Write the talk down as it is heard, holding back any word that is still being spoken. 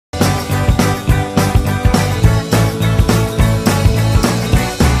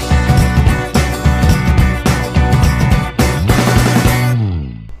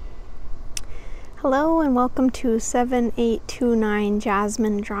and welcome to 7829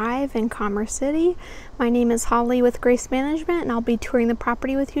 Jasmine Drive in Commerce City. My name is Holly with Grace Management and I'll be touring the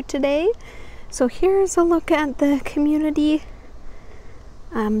property with you today. So here's a look at the community.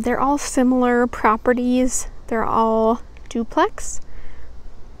 They're all similar properties. They're all duplex.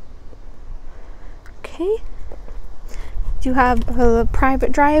 Okay. You have a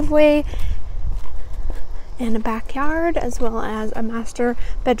private driveway and a backyard, as well as a master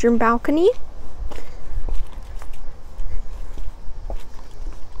bedroom balcony.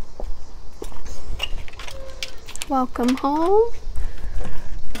 Welcome home.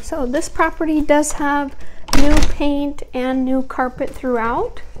 So this property does have new paint and new carpet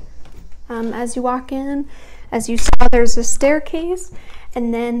throughout. As you walk in, as you saw, there's a staircase,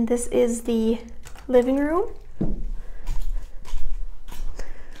 and then this is the living room.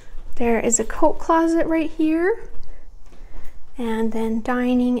 There is a coat closet right here, and then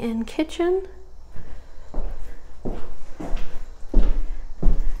dining and kitchen.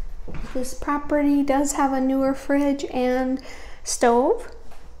 This property does have a newer fridge and stove.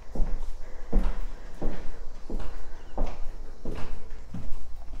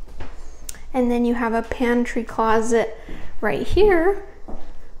 And then you have a pantry closet right here.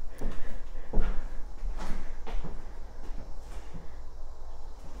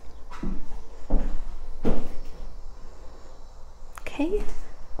 Okay,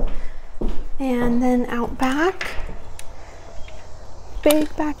 and then out back,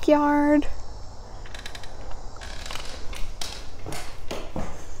 big backyard.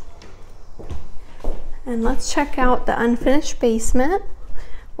 And let's check out the unfinished basement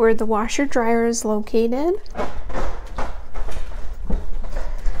where the washer dryer is located.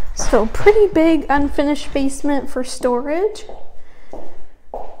 So pretty big unfinished basement for storage.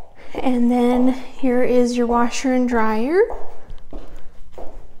 And then here is your washer and dryer.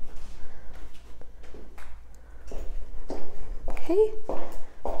 Okay.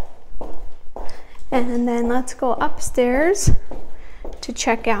 And then let's go upstairs to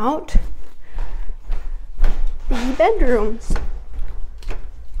check out the bedrooms.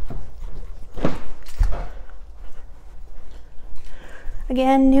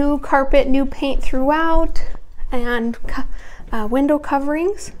 Again, new carpet, new paint throughout, and window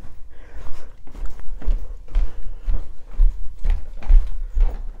coverings.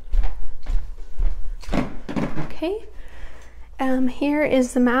 Okay, here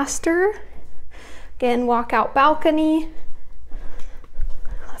is the master. Again, walkout balcony.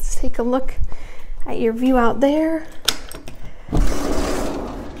 Let's take a look at your view out there.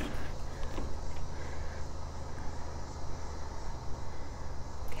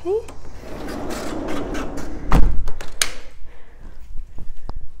 Okay.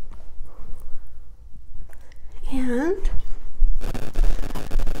 And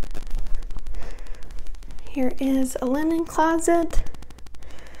here is a linen closet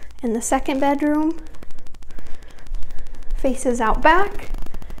in the second bedroom. Faces out back.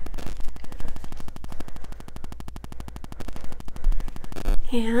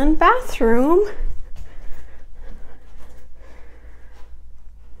 And bathroom.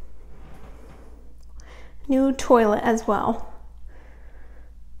 New toilet as well.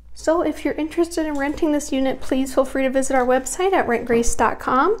 So if you're interested in renting this unit, please feel free to visit our website at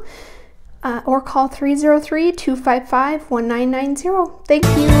rentgrace.com or call 303-255-1990. Thank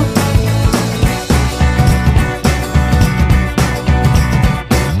you.